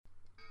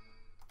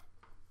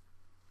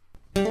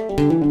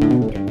Hello,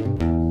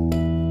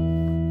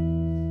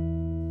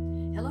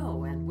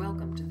 and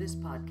welcome to this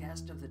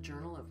podcast of the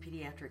Journal of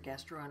Pediatric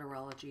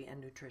Gastroenterology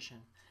and Nutrition.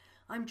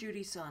 I'm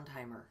Judy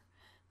Sondheimer.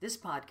 This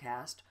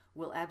podcast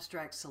will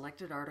abstract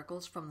selected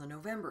articles from the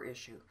November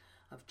issue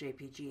of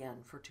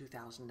JPGN for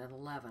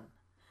 2011.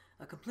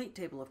 A complete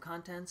table of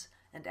contents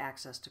and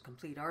access to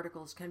complete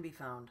articles can be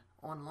found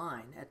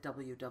online at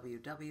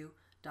www.jpgn.org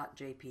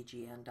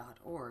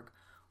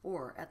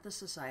or at the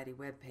Society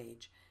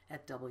webpage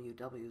at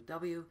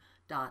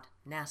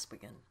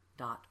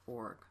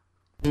www.naspghan.org.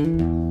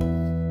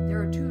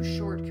 There are two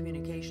short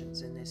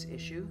communications in this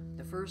issue.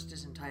 The first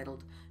is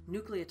entitled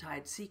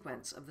Nucleotide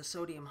Sequence of the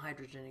Sodium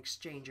Hydrogen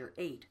Exchanger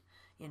 8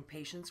 in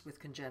Patients with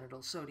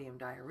Congenital Sodium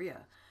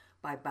Diarrhea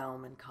by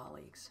Baum and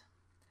colleagues.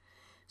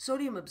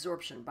 Sodium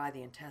absorption by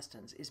the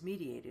intestines is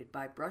mediated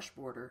by brush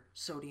border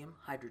sodium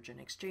hydrogen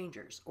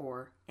exchangers,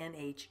 or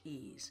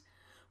NHEs,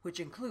 which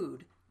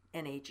include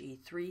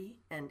NHE3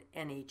 and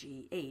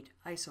NHE8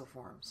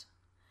 isoforms.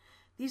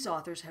 These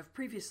authors have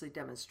previously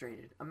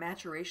demonstrated a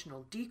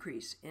maturational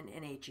decrease in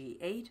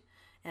NHE8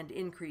 and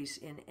increase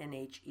in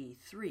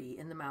NHE3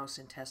 in the mouse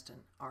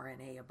intestine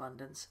RNA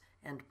abundance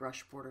and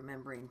brush border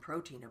membrane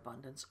protein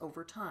abundance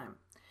over time,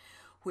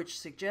 which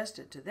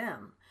suggested to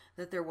them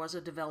that there was a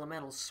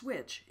developmental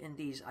switch in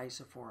these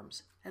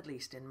isoforms, at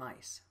least in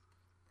mice.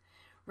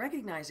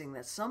 Recognizing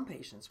that some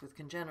patients with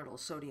congenital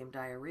sodium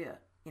diarrhea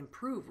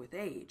improve with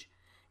age,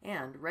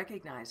 and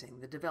recognizing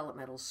the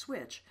developmental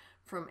switch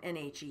from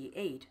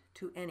NHE8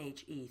 to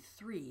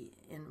NHE3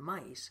 in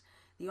mice,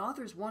 the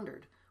authors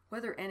wondered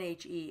whether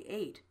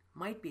NHE8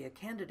 might be a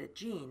candidate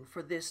gene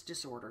for this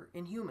disorder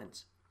in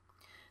humans.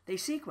 They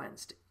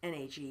sequenced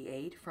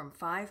NHE8 from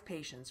 5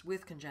 patients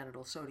with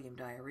congenital sodium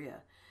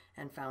diarrhea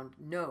and found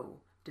no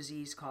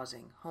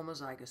disease-causing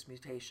homozygous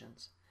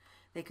mutations.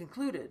 They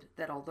concluded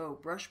that although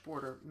brush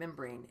border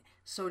membrane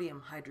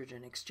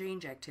sodium-hydrogen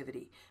exchange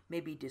activity may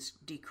be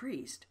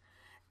decreased,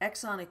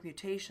 exonic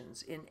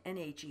mutations in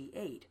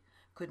NHE8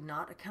 could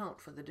not account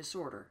for the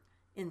disorder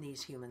in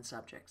these human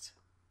subjects.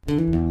 The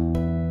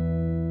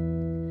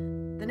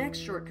next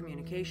short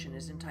communication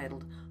is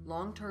entitled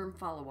Long-Term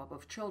Follow-Up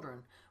of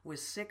Children with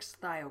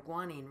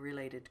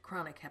 6-Thioguanine-Related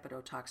Chronic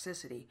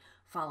Hepatotoxicity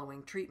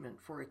Following Treatment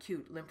for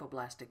Acute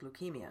Lymphoblastic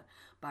Leukemia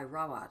by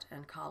Rawat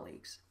and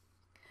colleagues.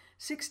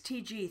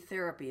 6-TG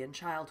therapy in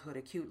childhood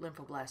acute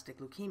lymphoblastic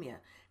leukemia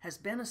has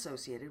been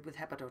associated with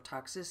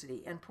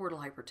hepatotoxicity and portal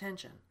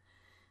hypertension.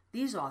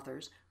 These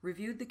authors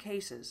reviewed the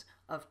cases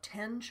of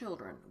 10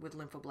 children with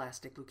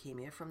lymphoblastic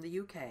leukemia from the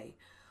UK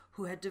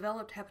who had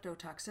developed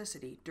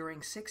hepatotoxicity during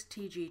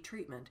 6-TG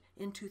treatment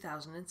in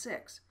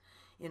 2006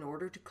 in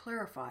order to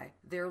clarify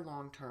their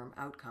long-term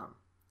outcome.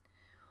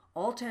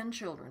 All 10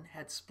 children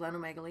had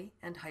splenomegaly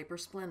and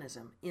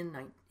hypersplenism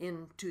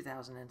in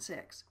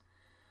 2006.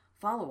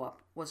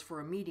 Follow-up was for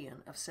a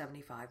median of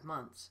 75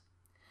 months.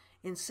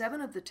 In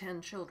 7 of the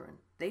 10 children,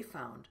 they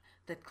found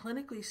that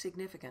clinically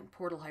significant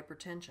portal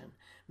hypertension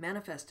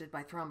manifested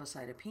by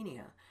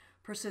thrombocytopenia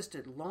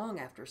persisted long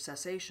after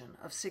cessation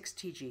of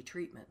 6-TG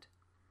treatment.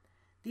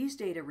 These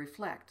data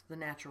reflect the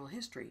natural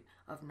history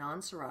of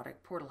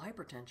non-cirrhotic portal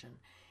hypertension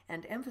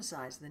and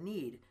emphasize the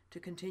need to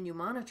continue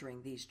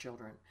monitoring these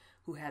children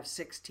who have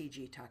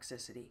 6-TG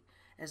toxicity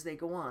as they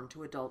go on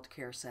to adult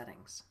care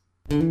settings.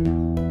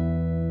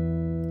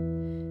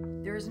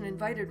 There is an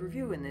invited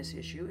review in this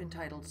issue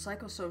entitled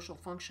Psychosocial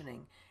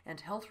Functioning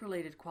and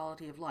Health-Related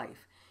Quality of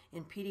Life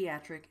in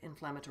Pediatric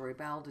Inflammatory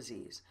Bowel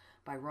Disease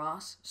by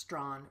Ross,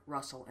 Strawn,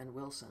 Russell, and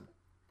Wilson.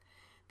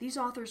 These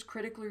authors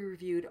critically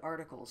reviewed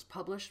articles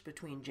published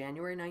between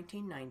January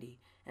 1990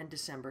 and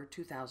December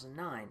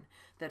 2009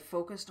 that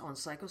focused on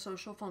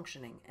psychosocial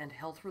functioning and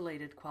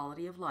health-related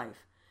quality of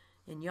life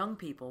in young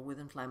people with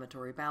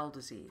inflammatory bowel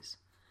disease.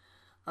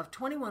 Of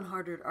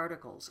 2,100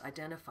 articles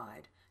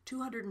identified,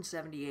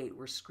 278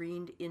 were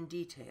screened in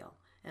detail,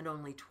 and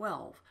only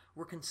 12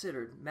 were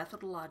considered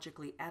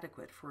methodologically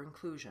adequate for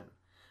inclusion,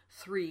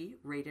 3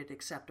 rated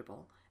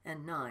acceptable,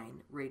 and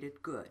 9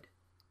 rated good.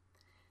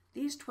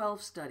 These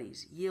 12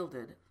 studies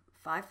yielded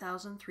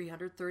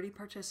 5,330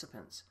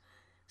 participants,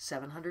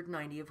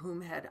 790 of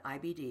whom had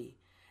IBD,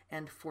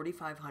 and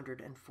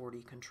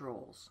 4,540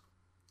 controls.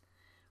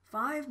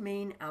 5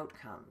 main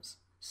outcomes: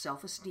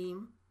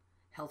 self-esteem,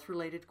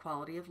 health-related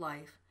quality of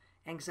life,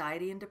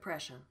 anxiety and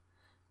depression,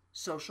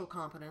 social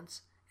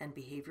competence, and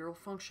behavioral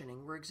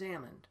functioning were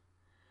examined.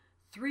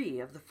 3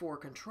 of the 4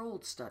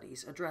 controlled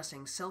studies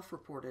addressing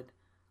self-reported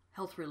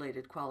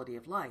health-related quality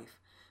of life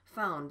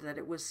found that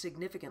it was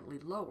significantly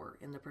lower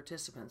in the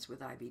participants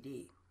with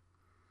IBD.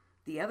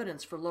 The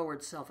evidence for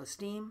lowered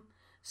self-esteem,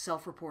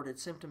 self-reported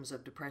symptoms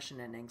of depression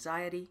and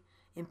anxiety,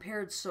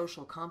 impaired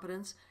social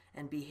competence,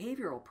 and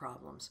behavioral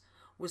problems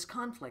was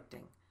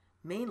conflicting,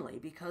 mainly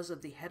because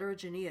of the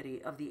heterogeneity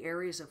of the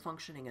areas of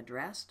functioning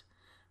addressed,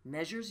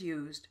 measures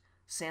used,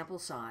 sample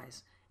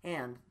size,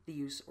 and the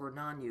use or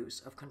non-use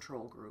of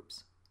control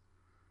groups.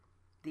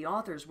 The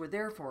authors were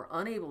therefore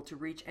unable to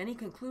reach any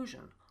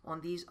conclusion on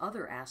these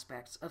other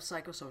aspects of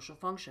psychosocial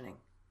functioning.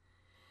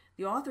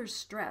 The authors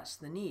stress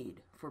the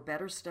need for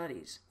better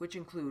studies, which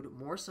include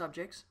more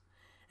subjects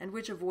and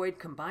which avoid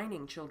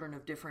combining children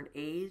of different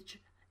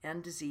age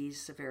and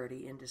disease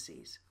severity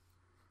indices.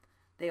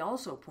 They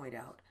also point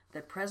out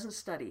that present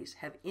studies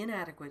have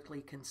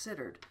inadequately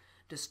considered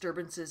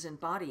disturbances in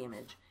body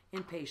image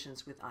in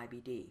patients with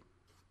IBD.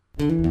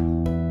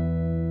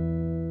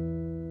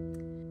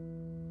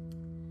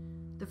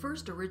 The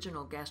first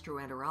original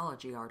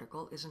gastroenterology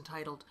article is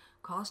entitled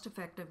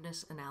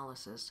Cost-Effectiveness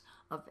Analysis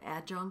of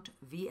Adjunct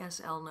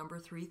VSL No.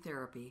 3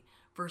 Therapy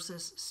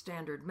versus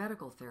Standard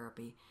Medical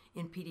Therapy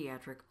in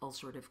Pediatric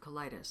Ulcerative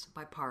Colitis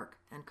by Park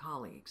and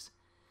colleagues.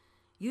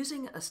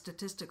 Using a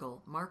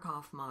statistical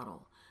Markov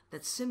model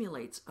that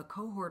simulates a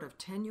cohort of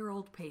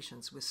 10-year-old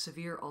patients with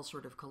severe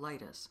ulcerative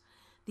colitis,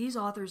 these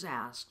authors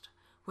asked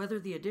whether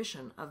the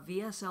addition of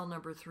VSL No.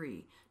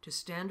 3 to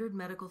standard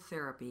medical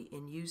therapy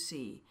in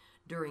UC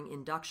during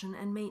induction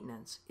and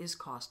maintenance is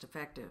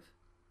cost-effective.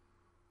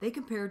 They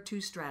compared two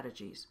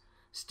strategies,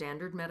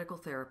 standard medical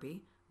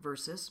therapy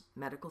versus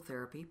medical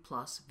therapy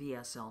plus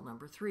VSL No.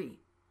 3.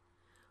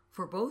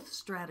 For both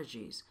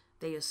strategies,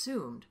 they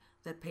assumed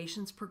that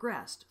patients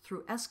progressed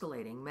through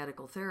escalating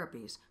medical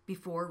therapies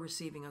before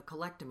receiving a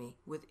colectomy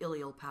with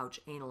ileal pouch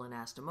anal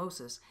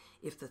anastomosis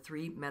if the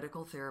three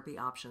medical therapy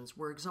options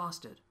were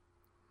exhausted.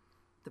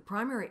 The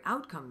primary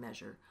outcome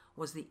measure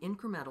was the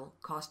incremental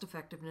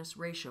cost-effectiveness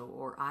ratio,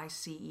 or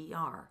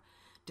ICER,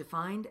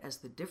 defined as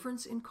the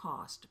difference in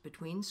cost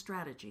between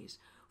strategies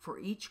for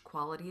each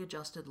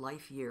quality-adjusted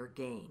life year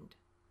gained.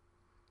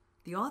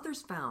 The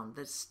authors found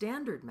that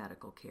standard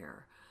medical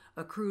care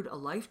accrued a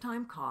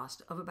lifetime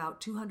cost of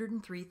about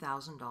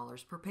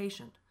 $203,000 per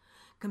patient,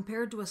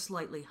 compared to a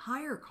slightly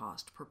higher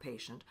cost per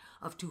patient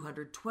of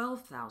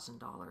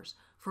 $212,000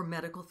 for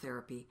medical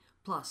therapy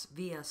plus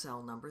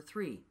VSL No.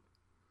 3.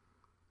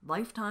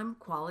 Lifetime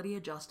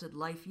quality-adjusted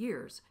life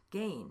years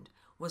gained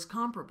was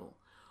comparable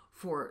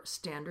for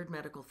standard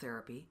medical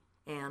therapy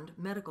and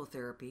medical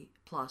therapy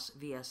plus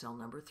VSL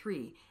No.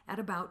 3 at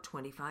about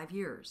 25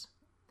 years.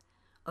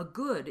 A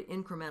good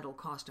incremental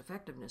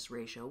cost-effectiveness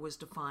ratio was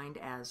defined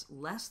as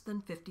less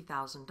than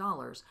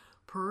 $50,000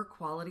 per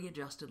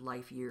quality-adjusted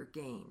life year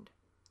gained.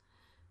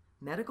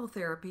 Medical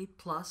therapy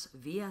plus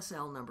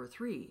VSL No.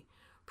 3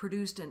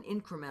 produced an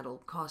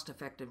incremental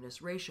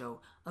cost-effectiveness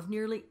ratio of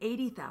nearly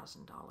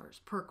 $80,000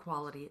 per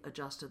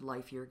quality-adjusted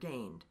life year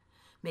gained,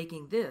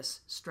 making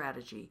this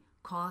strategy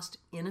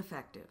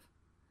cost-ineffective.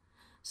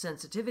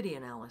 Sensitivity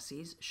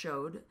analyses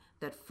showed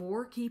that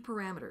 4 key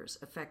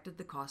parameters affected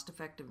the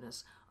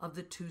cost-effectiveness of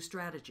the two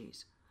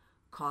strategies: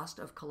 cost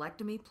of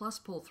colectomy plus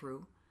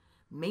pull-through,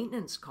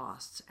 maintenance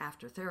costs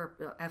after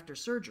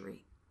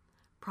surgery,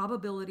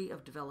 probability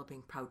of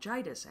developing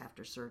pouchitis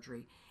after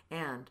surgery,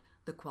 and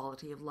the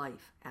quality of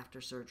life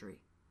after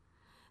surgery.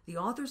 The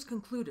authors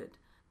concluded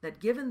that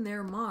given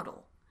their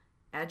model,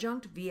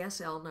 adjunct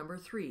VSL No.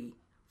 3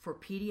 for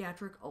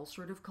pediatric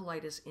ulcerative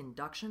colitis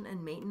induction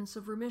and maintenance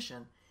of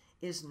remission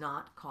is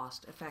not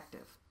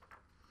cost-effective.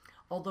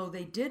 Although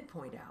they did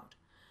point out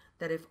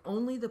that if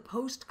only the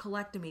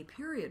post-colectomy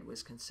period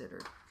was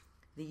considered,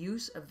 the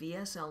use of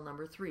VSL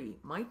No. 3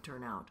 might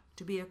turn out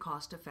to be a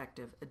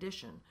cost-effective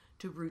addition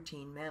to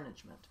routine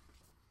management.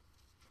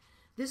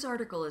 This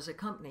article is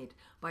accompanied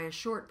by a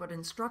short but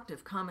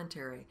instructive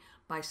commentary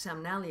by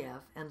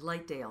Samnaliev and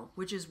Lightdale,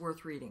 which is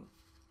worth reading.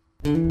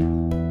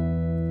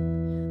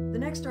 The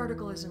next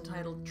article is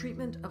entitled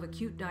Treatment of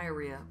Acute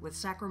Diarrhea with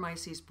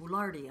Saccharomyces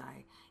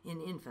boulardii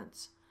in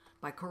Infants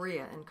by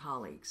Correa and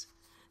colleagues.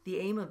 The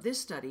aim of this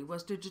study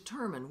was to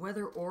determine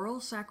whether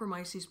oral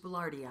Saccharomyces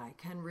boulardii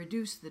can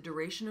reduce the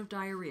duration of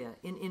diarrhea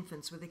in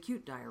infants with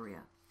acute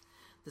diarrhea.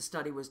 The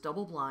study was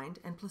double-blind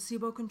and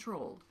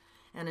placebo-controlled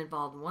and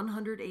involved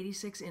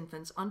 186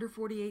 infants under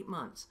 48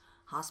 months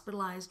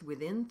hospitalized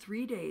within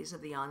 3 days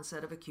of the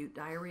onset of acute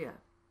diarrhea.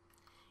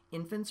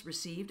 Infants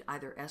received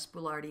either S.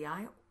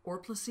 boulardii or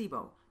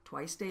placebo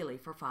twice daily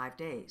for 5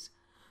 days.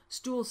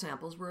 Stool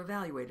samples were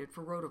evaluated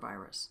for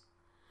rotavirus.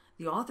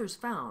 The authors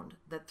found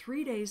that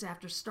 3 days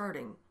after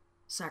starting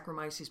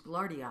Saccharomyces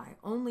boulardii,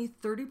 only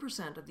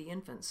 30% of the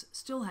infants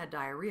still had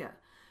diarrhea,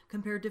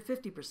 compared to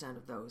 50%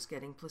 of those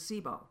getting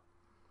placebo.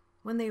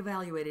 When they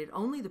evaluated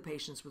only the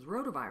patients with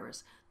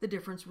rotavirus, the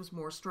difference was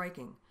more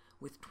striking,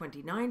 with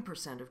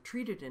 29% of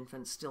treated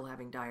infants still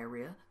having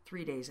diarrhea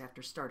 3 days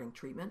after starting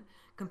treatment,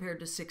 compared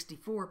to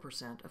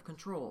 64% of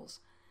controls.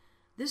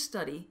 This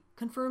study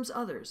confirms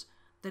others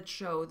that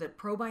show that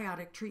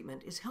probiotic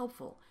treatment is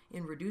helpful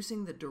in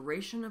reducing the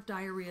duration of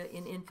diarrhea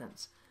in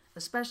infants,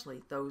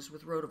 especially those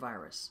with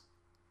rotavirus.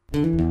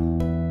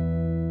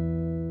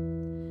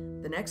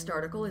 The next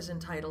article is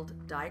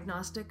entitled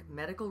Diagnostic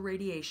Medical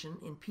Radiation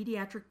in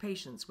Pediatric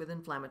Patients with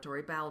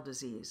Inflammatory Bowel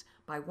Disease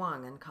by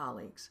Wang and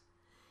colleagues.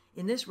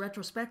 In this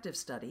retrospective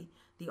study,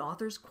 the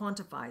authors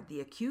quantified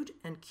the acute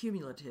and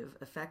cumulative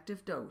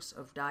effective dose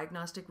of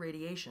diagnostic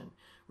radiation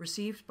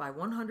received by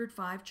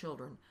 105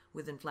 children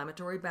with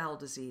inflammatory bowel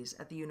disease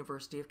at the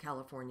University of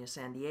California,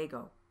 San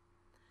Diego.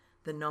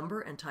 The number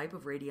and type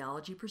of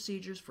radiology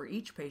procedures for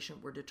each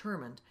patient were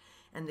determined,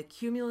 and the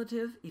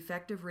cumulative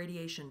effective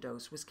radiation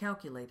dose was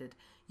calculated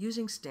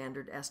using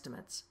standard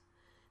estimates.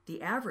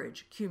 The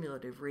average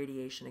cumulative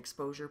radiation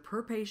exposure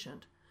per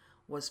patient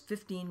was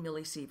 15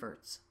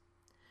 millisieverts.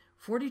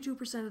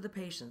 42% of the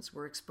patients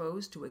were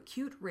exposed to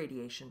acute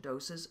radiation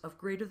doses of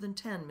greater than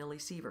 10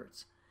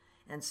 millisieverts,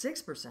 and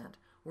 6%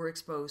 were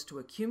exposed to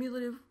a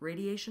cumulative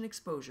radiation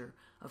exposure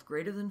of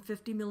greater than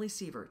 50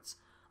 millisieverts,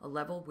 a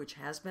level which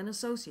has been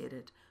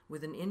associated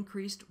with an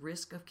increased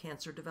risk of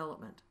cancer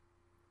development.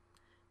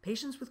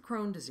 Patients with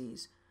Crohn's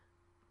disease,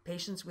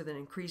 patients with an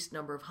increased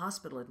number of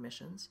hospital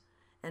admissions,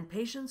 and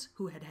patients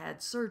who had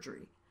had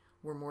surgery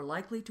were more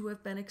likely to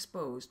have been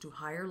exposed to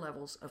higher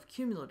levels of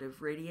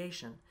cumulative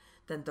radiation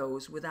than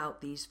those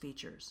without these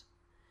features.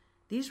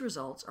 These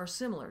results are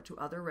similar to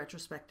other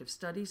retrospective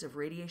studies of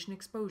radiation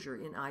exposure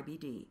in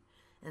IBD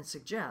and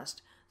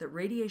suggest that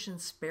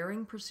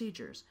radiation-sparing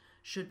procedures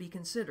should be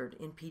considered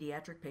in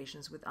pediatric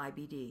patients with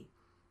IBD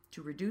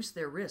to reduce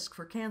their risk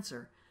for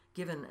cancer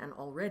given an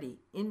already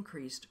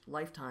increased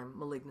lifetime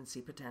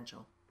malignancy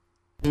potential.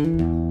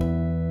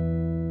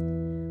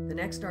 The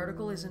next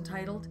article is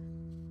entitled,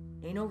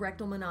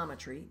 Anorectal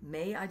Manometry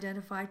May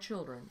Identify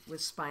Children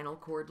with Spinal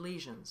Cord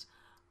Lesions,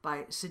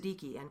 by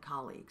Siddiqui and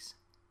colleagues.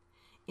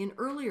 In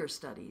earlier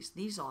studies,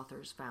 these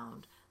authors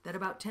found that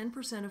about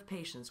 10% of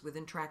patients with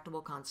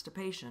intractable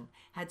constipation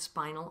had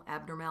spinal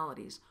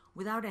abnormalities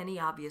without any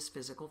obvious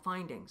physical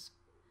findings.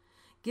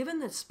 Given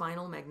that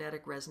spinal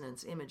magnetic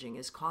resonance imaging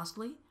is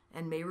costly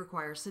and may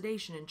require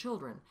sedation in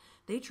children,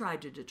 they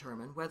tried to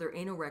determine whether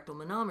anorectal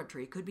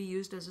manometry could be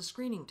used as a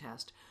screening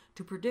test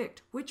to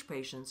predict which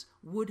patients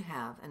would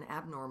have an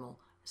abnormal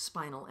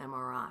spinal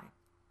MRI.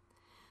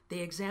 They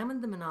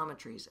examined the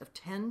manometries of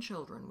 10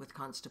 children with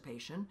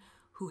constipation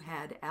who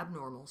had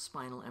abnormal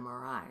spinal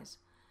MRIs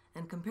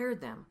and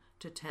compared them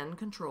to 10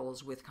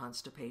 controls with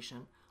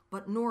constipation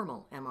but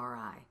normal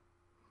MRI.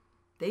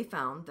 They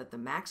found that the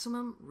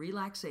maximum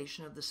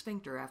relaxation of the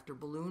sphincter after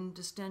balloon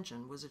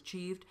distension was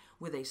achieved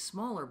with a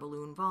smaller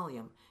balloon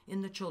volume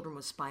in the children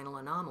with spinal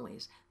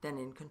anomalies than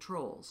in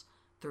controls,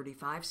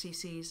 35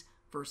 cc's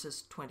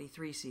versus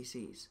 23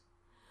 cc's.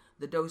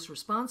 The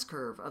dose-response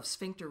curve of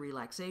sphincter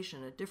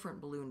relaxation at different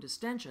balloon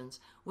distensions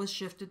was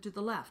shifted to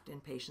the left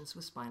in patients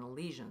with spinal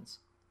lesions.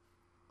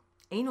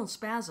 Anal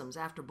spasms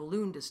after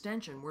balloon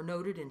distension were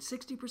noted in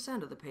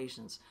 60% of the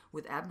patients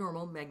with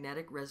abnormal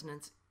magnetic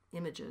resonance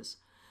images,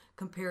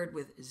 compared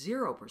with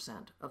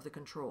 0% of the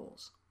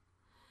controls.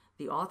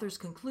 The authors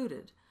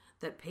concluded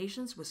that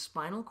patients with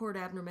spinal cord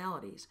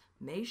abnormalities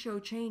may show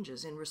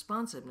changes in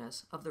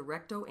responsiveness of the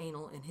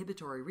recto-anal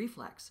inhibitory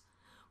reflex,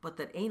 but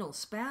that anal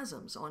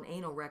spasms on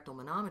anorectal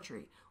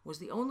manometry was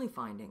the only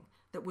finding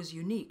that was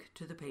unique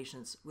to the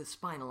patients with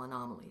spinal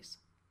anomalies.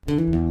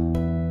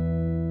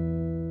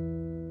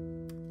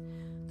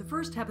 The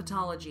first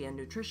hepatology and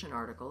nutrition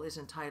article is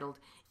entitled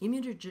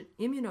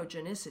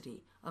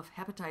Immunogenicity of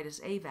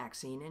Hepatitis A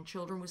Vaccine in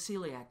Children with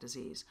Celiac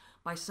Disease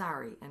by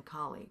Sari and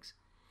colleagues.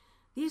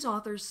 These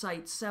authors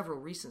cite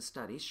several recent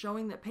studies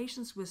showing that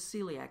patients with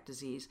celiac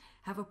disease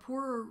have a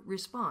poorer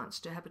response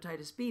to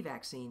hepatitis B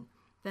vaccine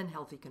than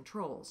healthy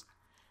controls,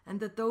 and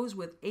that those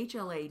with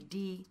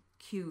HLA-DQ2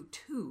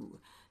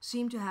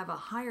 seem to have a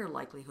higher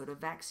likelihood of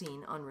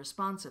vaccine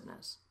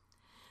unresponsiveness.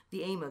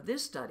 The aim of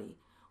this study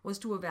was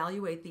to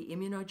evaluate the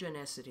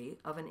immunogenicity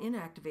of an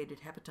inactivated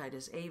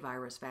hepatitis A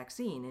virus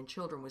vaccine in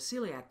children with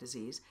celiac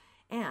disease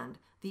and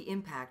the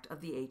impact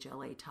of the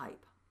HLA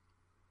type.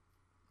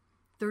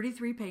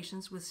 33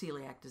 patients with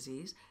celiac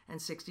disease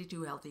and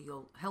 62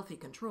 healthy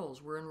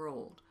controls were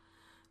enrolled.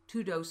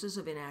 2 doses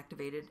of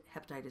inactivated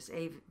hepatitis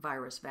A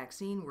virus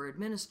vaccine were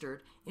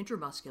administered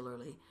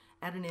intramuscularly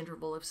at an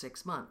interval of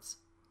 6 months.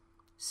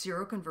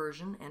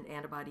 Seroconversion and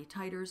antibody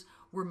titers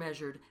were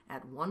measured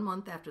at 1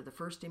 month after the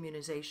first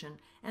immunization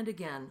and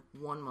again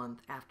 1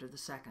 month after the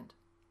second.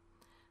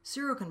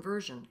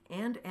 Seroconversion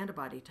and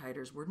antibody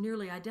titers were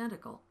nearly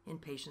identical in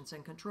patients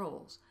and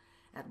controls.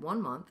 At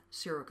 1 month,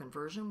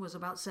 seroconversion was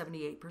about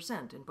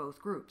 78% in both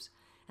groups,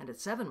 and at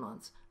 7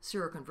 months,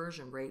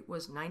 seroconversion rate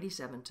was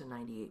 97 to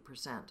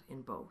 98%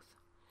 in both.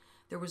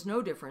 There was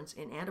no difference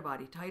in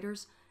antibody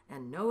titers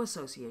and no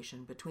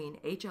association between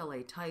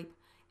HLA type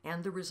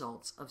and the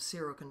results of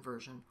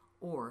seroconversion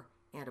or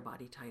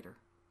antibody titer.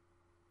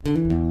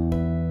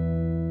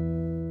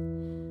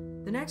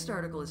 The next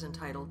article is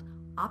entitled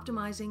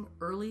Optimizing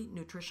Early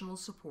Nutritional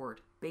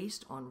Support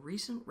Based on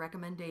Recent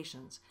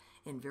Recommendations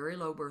in Very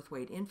Low Birth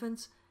Weight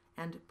Infants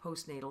and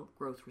Postnatal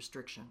Growth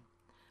Restriction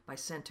by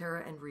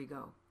Santera and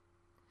Rigo.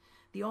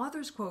 The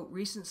authors quote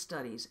recent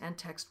studies and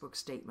textbook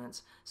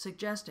statements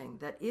suggesting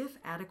that if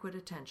adequate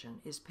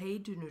attention is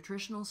paid to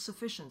nutritional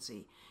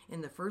sufficiency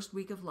in the first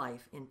week of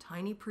life in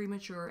tiny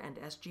premature and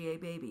SGA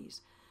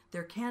babies,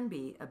 there can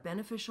be a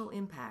beneficial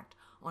impact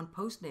on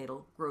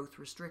postnatal growth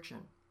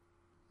restriction.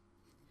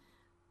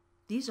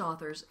 These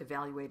authors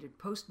evaluated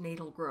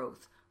postnatal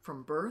growth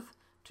from birth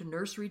to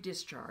nursery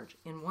discharge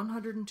in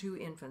 102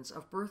 infants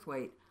of birth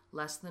weight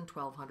less than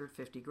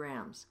 1,250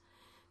 grams.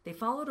 They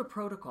followed a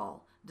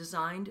protocol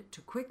designed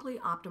to quickly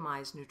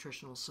optimize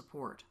nutritional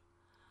support.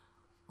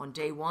 On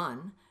day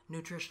 1,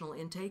 nutritional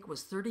intake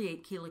was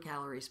 38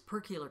 kilocalories per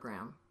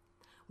kilogram,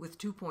 with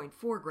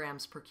 2.4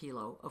 grams per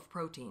kilo of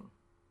protein.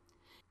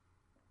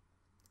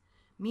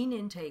 Mean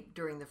intake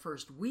during the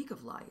first week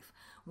of life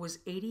was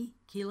 80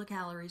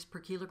 kilocalories per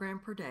kilogram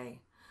per day,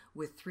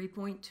 with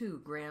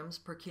 3.2 grams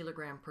per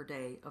kilogram per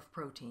day of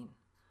protein.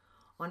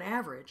 On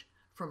average,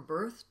 from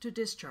birth to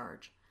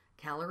discharge,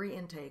 calorie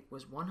intake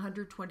was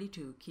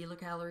 122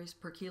 kilocalories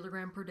per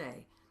kilogram per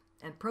day,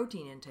 and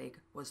protein intake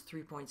was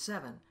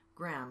 3.7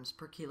 grams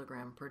per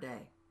kilogram per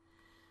day.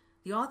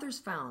 The authors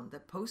found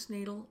that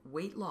postnatal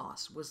weight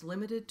loss was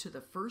limited to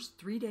the first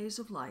 3 days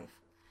of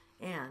life,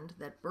 and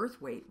that birth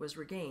weight was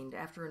regained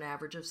after an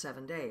average of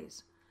 7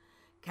 days.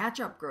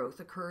 Catch-up growth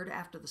occurred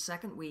after the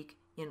second week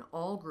in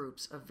all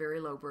groups of very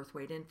low birth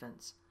weight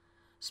infants.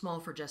 Small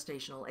for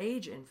gestational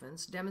age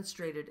infants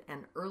demonstrated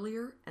an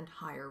earlier and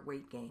higher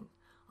weight gain,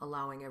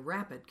 allowing a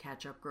rapid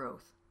catch-up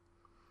growth.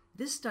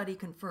 This study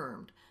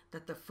confirmed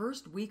that the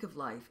first week of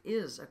life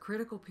is a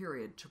critical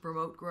period to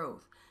promote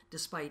growth,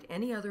 despite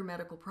any other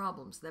medical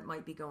problems that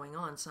might be going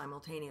on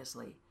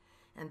simultaneously,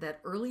 and that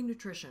early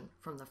nutrition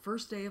from the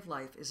first day of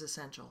life is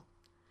essential.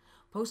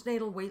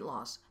 Postnatal weight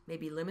loss may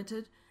be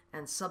limited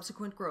and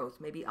subsequent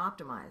growth may be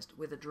optimized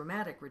with a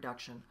dramatic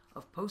reduction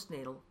of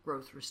postnatal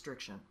growth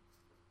restriction.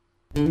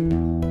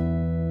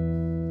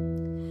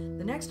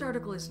 The next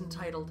article is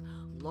entitled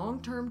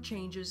Long-Term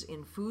Changes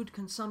in Food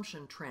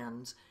Consumption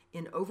Trends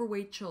in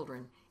Overweight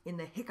Children in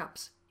the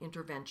Hiccups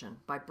Intervention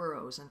by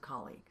Burrows and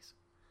colleagues.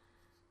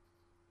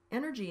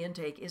 Energy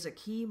intake is a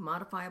key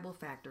modifiable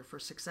factor for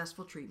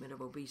successful treatment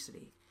of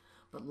obesity,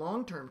 but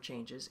long-term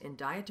changes in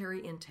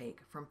dietary intake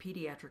from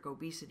pediatric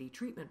obesity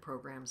treatment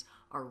programs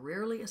are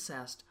rarely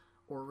assessed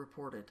or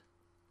reported.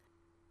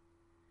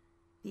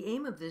 The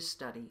aim of this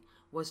study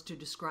was to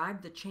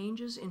describe the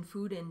changes in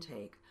food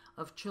intake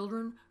of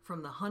children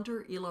from the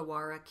Hunter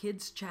Illawarra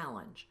Kids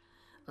Challenge,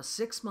 a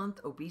 6-month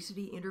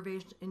obesity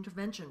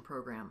intervention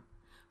program,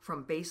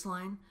 from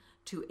baseline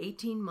to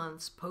 18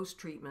 months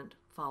post-treatment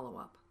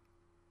follow-up.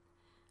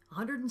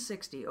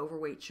 160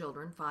 overweight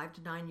children 5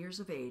 to 9 years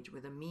of age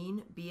with a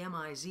mean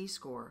BMI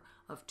Z-score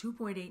of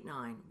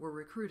 2.89 were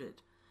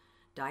recruited.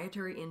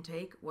 Dietary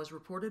intake was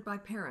reported by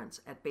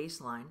parents at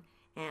baseline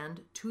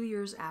and 2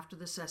 years after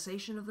the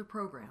cessation of the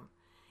program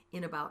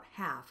in about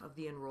half of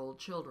the enrolled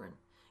children,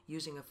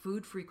 using a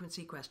food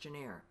frequency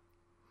questionnaire.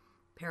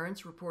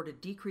 Parents reported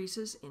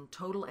decreases in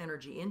total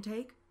energy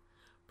intake,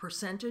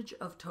 percentage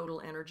of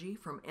total energy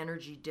from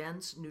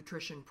energy-dense,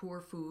 nutrition-poor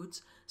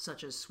foods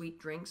such as sweet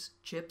drinks,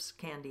 chips,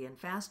 candy, and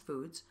fast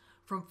foods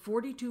from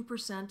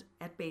 42%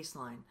 at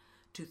baseline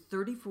to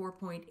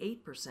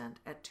 34.8%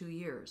 at 2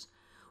 years,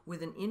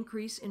 with an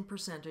increase in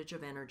percentage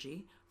of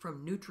energy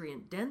from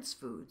nutrient-dense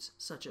foods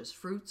such as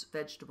fruits,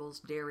 vegetables,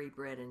 dairy,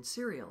 bread, and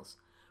cereals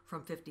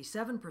from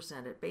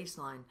 57% at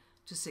baseline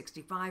to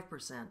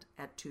 65%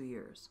 at 2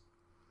 years.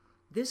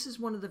 This is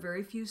one of the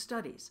very few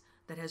studies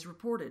that has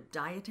reported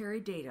dietary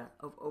data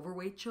of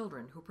overweight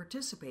children who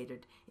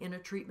participated in a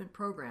treatment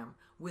program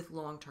with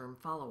long-term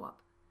follow-up.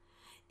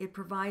 It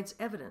provides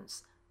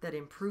evidence that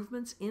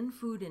improvements in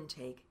food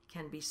intake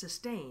can be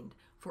sustained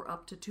for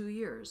up to 2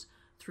 years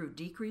through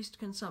decreased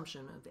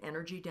consumption of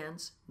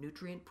energy-dense,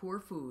 nutrient-poor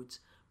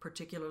foods,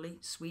 particularly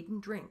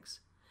sweetened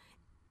drinks,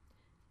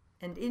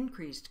 and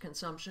increased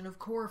consumption of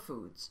core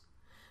foods.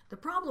 The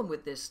problem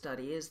with this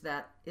study is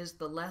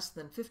the less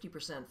than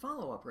 50%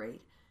 follow-up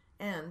rate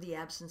and the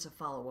absence of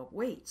follow-up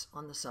weights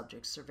on the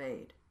subjects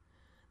surveyed.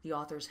 The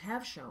authors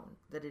have shown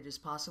that it is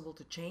possible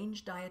to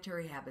change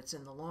dietary habits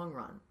in the long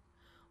run.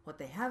 What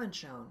they haven't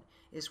shown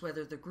is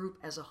whether the group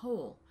as a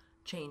whole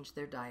changed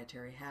their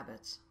dietary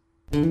habits.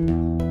 The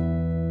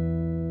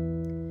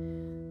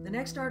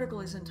next article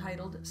is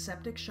entitled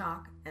Septic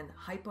Shock and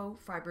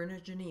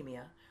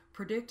Hypofibrinogenemia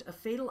Predict a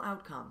Fatal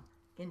Outcome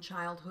in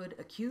Childhood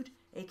Acute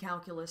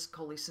Acalculous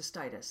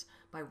Cholecystitis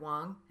by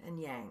Wang and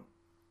Yang.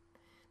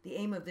 The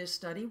aim of this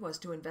study was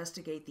to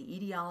investigate the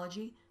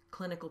etiology,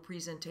 clinical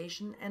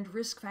presentation, and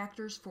risk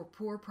factors for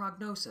poor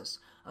prognosis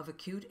of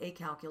acute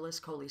acalculous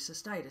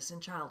cholecystitis in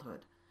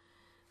childhood.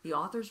 The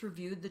authors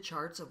reviewed the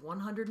charts of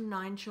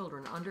 109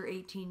 children under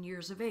 18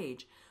 years of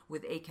age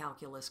with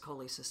acalculous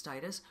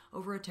cholecystitis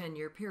over a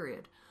 10-year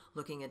period,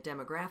 looking at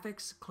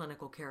demographics,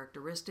 clinical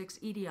characteristics,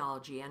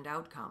 etiology, and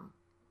outcome.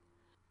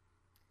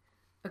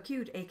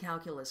 Acute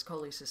acalculous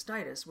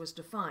cholecystitis was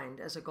defined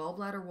as a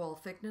gallbladder wall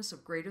thickness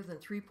of greater than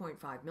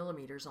 3.5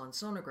 millimeters on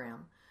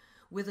sonogram,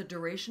 with a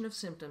duration of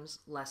symptoms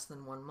less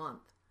than 1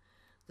 month.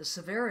 The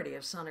severity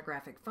of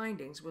sonographic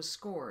findings was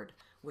scored,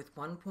 with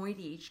 1 point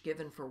each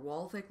given for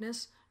wall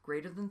thickness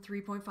greater than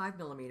 3.5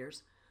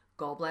 millimeters,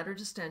 gallbladder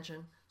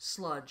distension,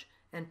 sludge,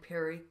 and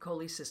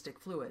pericholecystic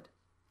fluid.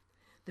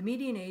 The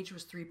median age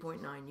was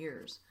 3.9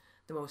 years.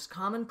 The most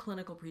common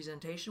clinical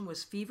presentation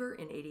was fever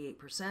in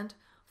 88%,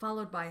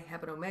 followed by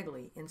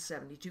hepatomegaly in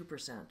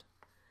 72%.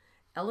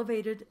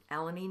 Elevated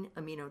alanine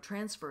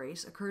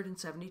aminotransferase occurred in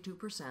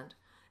 72%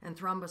 and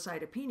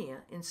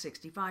thrombocytopenia in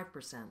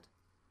 65%.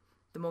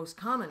 The most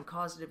common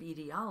causative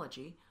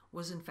etiology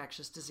was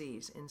infectious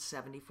disease in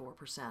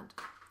 74%.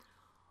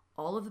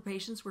 All of the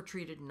patients were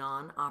treated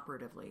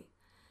non-operatively.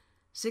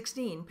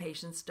 16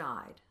 patients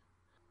died.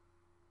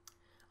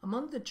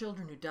 Among the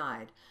children who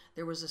died,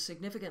 there was a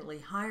significantly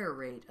higher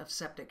rate of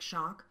septic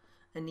shock,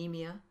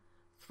 anemia,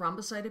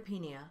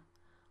 thrombocytopenia,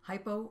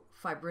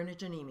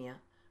 hypofibrinogenemia,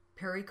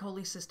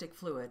 pericholecystic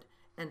fluid,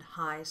 and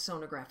high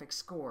sonographic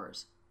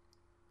scores.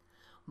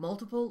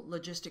 Multiple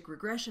logistic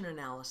regression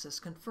analysis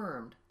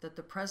confirmed that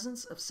the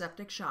presence of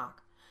septic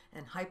shock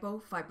and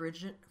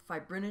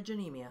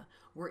hypofibrinogenemia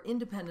were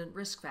independent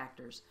risk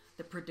factors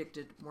that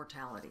predicted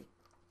mortality.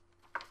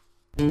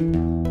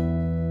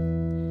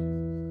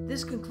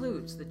 This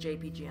concludes the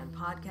JPGN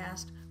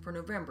podcast for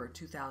November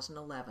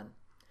 2011.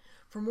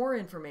 For more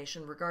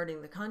information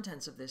regarding the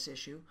contents of this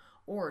issue,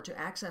 or to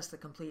access the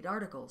complete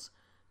articles,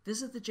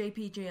 visit the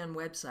JPGN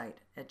website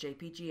at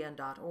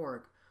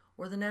jpgn.org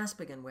or the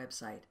NASPGHAN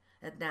website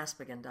at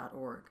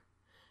naspghan.org.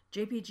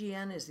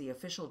 JPGN is the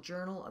official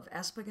journal of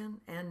ESPGHAN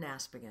and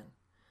NASPGHAN.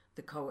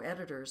 The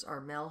co-editors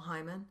are Mel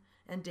Hyman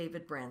and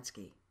David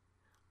Bransky.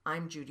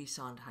 I'm Judy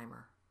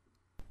Sondheimer.